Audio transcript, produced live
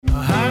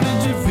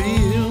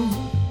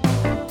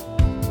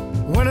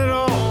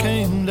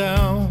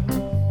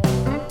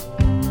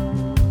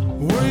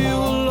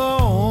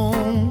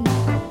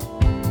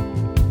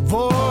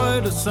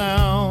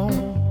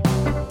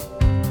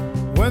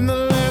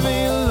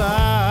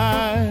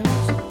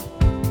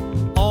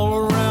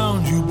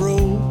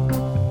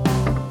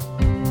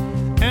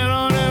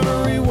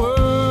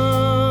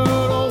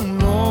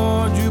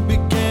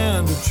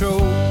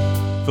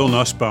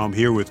Nussbaum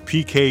here with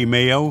PK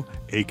Mayo,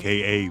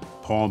 a.k.a.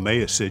 Paul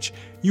Mayasich.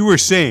 You were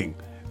saying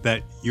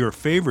that your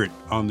favorite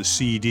on the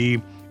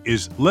CD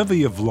is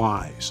Levee of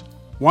Lies.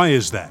 Why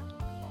is that?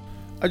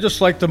 I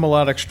just like the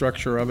melodic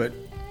structure of it,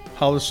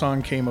 how the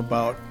song came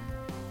about.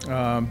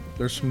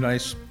 There's some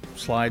nice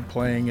slide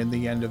playing in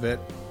the end of it.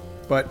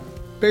 But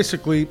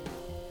basically,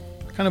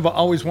 kind of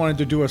always wanted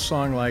to do a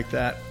song like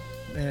that.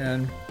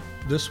 And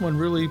this one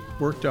really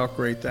worked out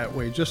great that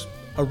way. Just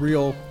a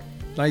real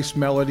nice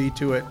melody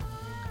to it.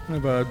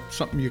 Kind of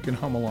something you can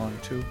hum along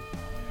to.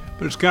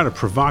 But it's got a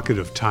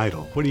provocative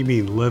title. What do you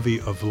mean, Levee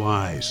of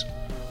Lies?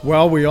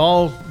 Well, we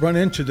all run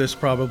into this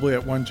probably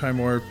at one time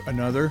or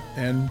another.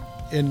 And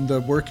in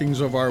the workings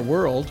of our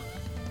world,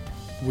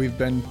 we've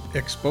been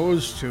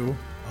exposed to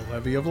a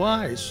levee of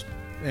lies.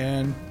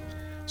 And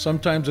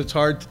sometimes it's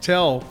hard to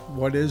tell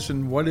what is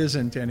and what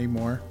isn't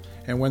anymore.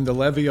 And when the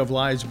levee of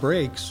lies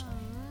breaks,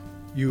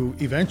 you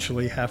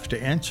eventually have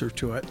to answer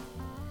to it.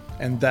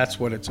 And that's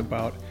what it's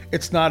about.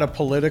 It's not a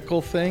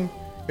political thing.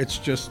 It's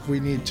just we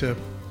need to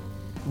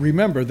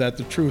remember that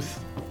the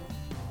truth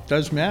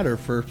does matter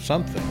for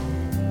something.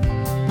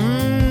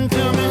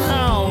 Tell me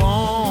how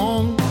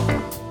long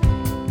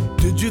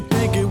did you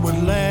think it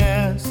would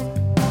last?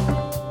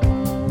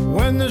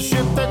 When the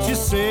ship that you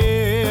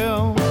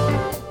sailed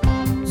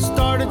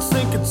started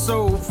sinking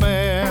so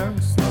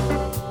fast,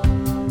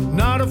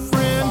 not a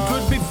friend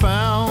could be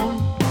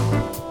found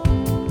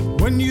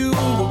when you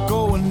were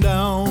going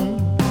down.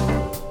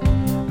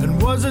 And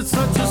was it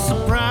such a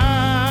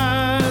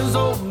surprise,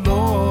 oh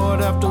Lord,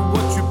 after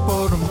what you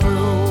put them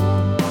through?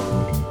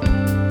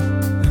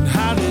 And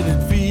how did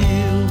it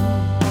feel?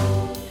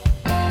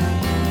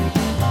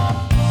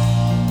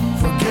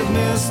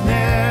 Forgiveness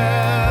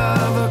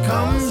never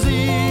comes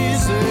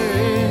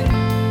easy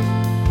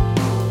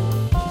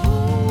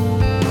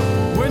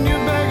when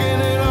you're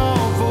begging it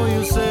all for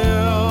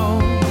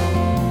yourself.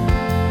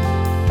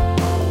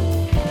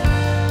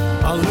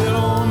 A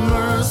little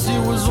mercy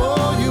was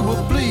all you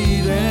were pleading.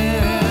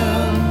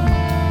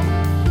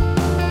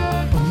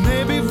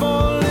 Maybe for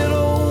a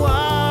little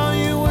while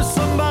you were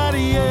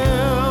somebody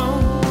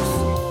else.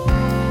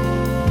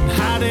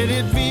 How did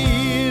it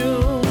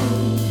feel?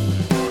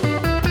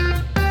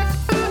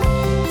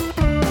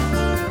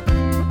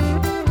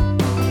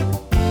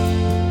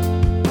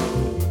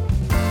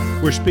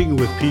 We're speaking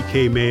with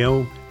PK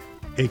Mayo,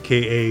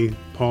 a.k.a.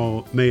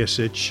 Paul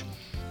Mayasich.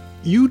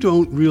 You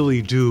don't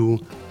really do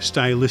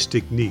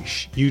stylistic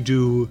niche. You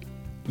do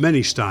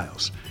many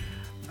styles.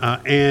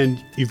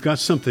 And you've got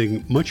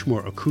something much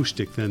more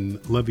acoustic than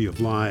Levee of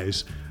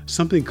Lies,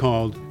 something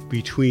called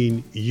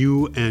Between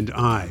You and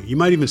I. You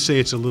might even say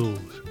it's a little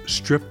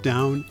stripped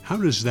down. How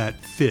does that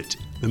fit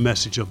the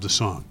message of the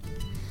song?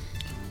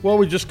 Well,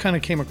 we just kind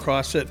of came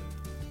across it.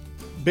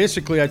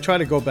 Basically, I try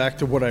to go back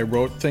to what I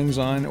wrote things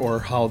on or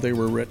how they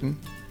were written.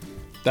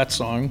 That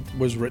song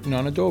was written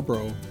on a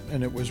dobro,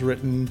 and it was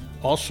written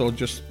also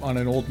just on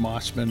an old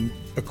Mossman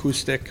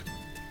acoustic.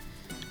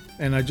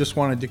 And I just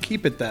wanted to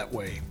keep it that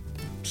way.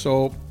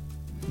 So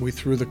we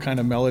threw the kind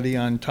of melody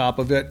on top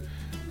of it.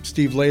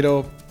 Steve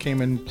Lado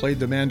came and played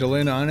the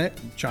mandolin on it.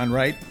 John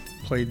Wright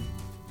played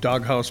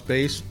doghouse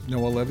bass.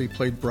 Noah Levy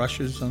played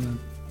brushes on the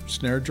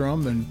snare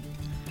drum. And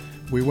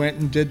we went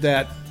and did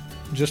that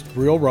just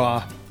real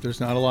raw. There's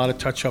not a lot of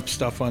touch-up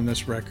stuff on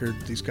this record.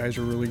 These guys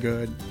are really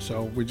good.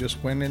 So we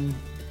just went and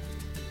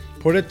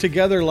put it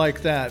together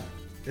like that.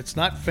 It's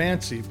not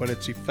fancy, but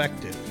it's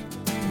effective.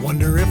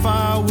 Wonder if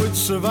I would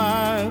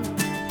survive,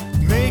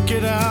 make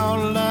it out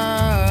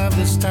alive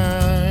this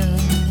time.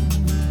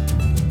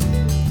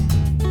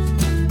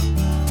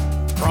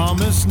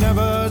 Promise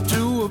never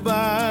to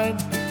abide.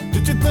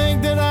 Did you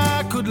think that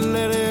I could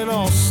let it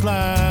all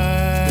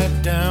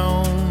slide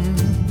down?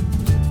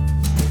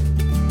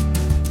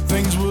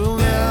 Things will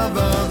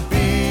never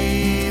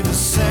be the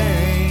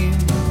same.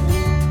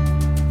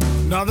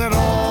 Now that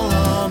all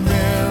our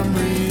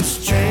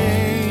memories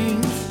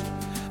changed,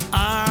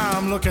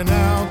 I'm looking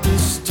out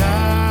this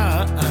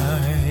time.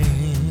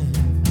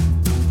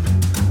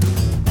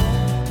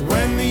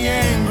 When the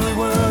angry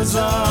words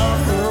are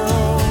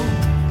hurled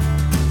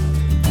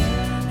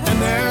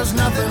and there's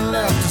nothing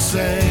left to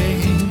say,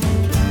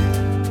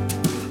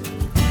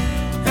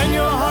 and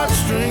your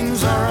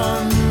heartstrings are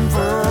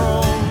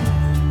unfurled,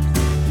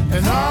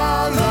 and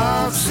our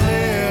love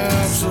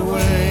slips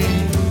away,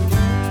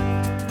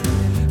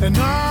 and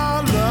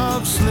our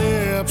love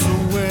slips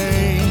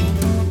away,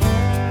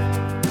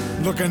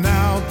 looking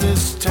out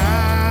this time.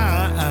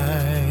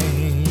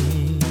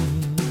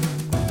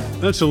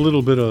 That's a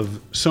little bit of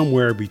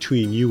Somewhere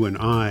Between You and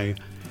I,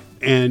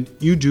 and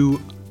you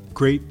do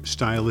great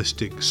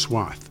stylistic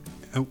swath.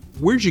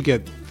 Where'd you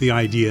get the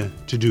idea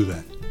to do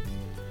that?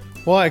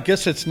 Well, I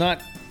guess it's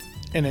not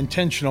an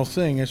intentional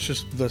thing. It's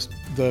just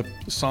the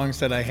songs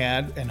that I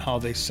had and how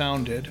they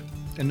sounded,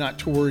 and not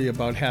to worry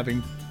about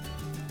having,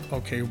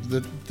 okay,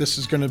 this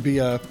is going to be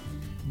a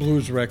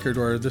blues record,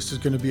 or this is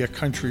going to be a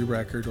country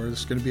record, or this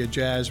is going to be a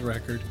jazz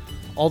record.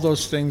 All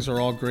those things are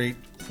all great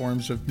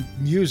forms of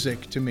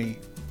music to me.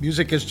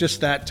 Music is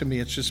just that to me.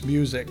 It's just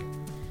music.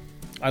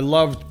 I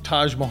loved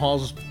Taj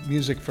Mahal's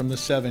music from the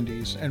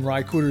 70s and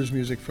Ry Cooder's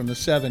music from the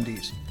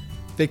 70s.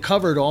 They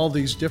covered all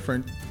these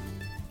different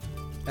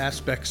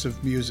aspects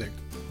of music,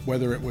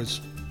 whether it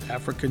was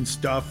African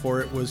stuff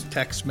or it was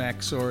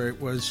Tex-Mex or it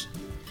was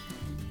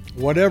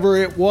whatever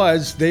it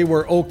was, they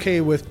were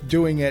okay with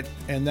doing it.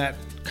 And that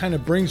kind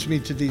of brings me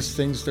to these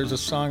things. There's a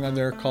song on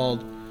there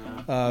called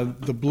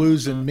The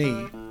Blues and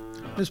Me.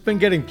 It's been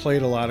getting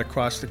played a lot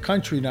across the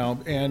country now,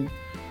 and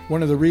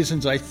one of the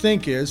reasons I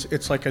think is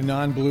it's like a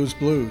non-blues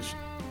blues.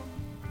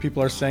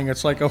 People are saying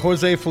it's like a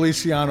Jose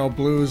Feliciano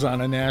blues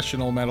on a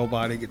National metal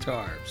body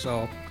guitar.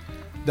 So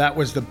that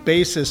was the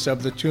basis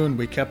of the tune.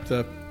 We kept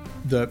the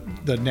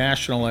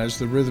National as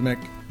the rhythmic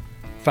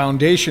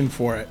foundation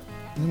for it.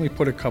 And then we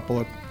put a couple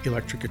of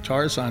electric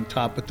guitars on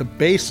top, but the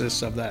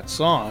basis of that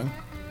song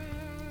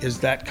is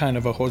that kind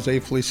of a Jose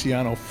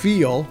Feliciano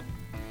feel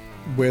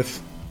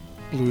with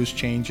blues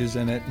changes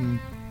in it and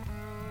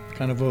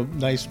kind of a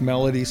nice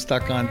melody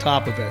stuck on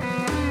top of it.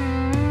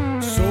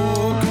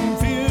 So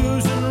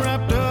confused and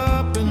wrapped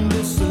up in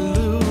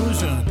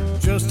disillusion,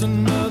 just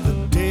another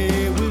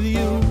day with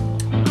you.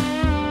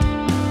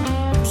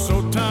 I'm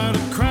so tired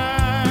of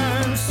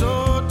crying,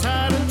 so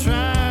tired of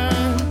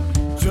trying,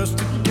 just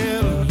to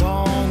get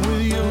along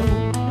with you.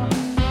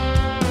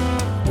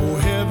 Oh,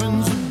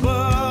 heavens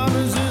above,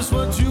 is this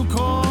what you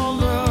call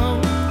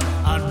love?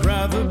 I'd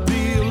rather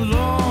be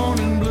alone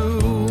and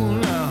blue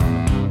now.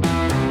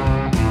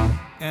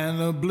 And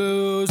the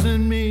blues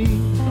and me,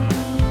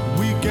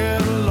 we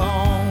get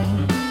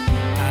along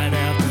night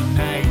after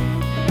night,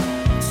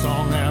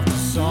 song after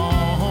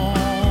song,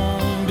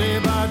 day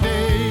by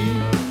day,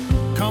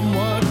 come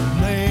what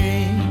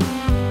may.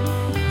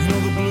 You know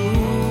the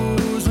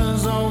blues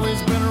has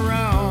always been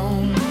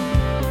around,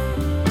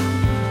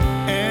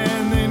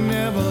 and they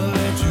never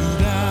let you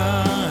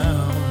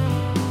down.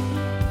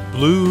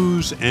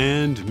 Blues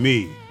and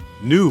Me,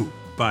 new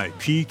by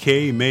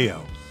P.K.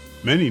 Mayo.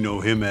 Many know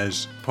him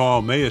as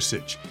Paul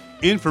Mayasich.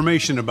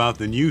 Information about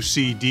the new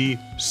CD,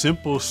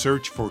 Simple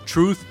Search for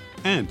Truth,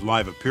 and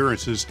live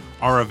appearances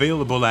are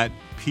available at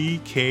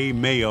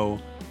pkmayo.com.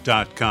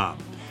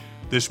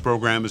 This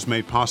program is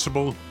made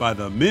possible by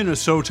the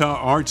Minnesota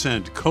Arts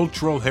and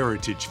Cultural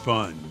Heritage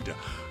Fund.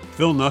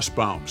 Phil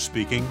Nussbaum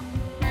speaking.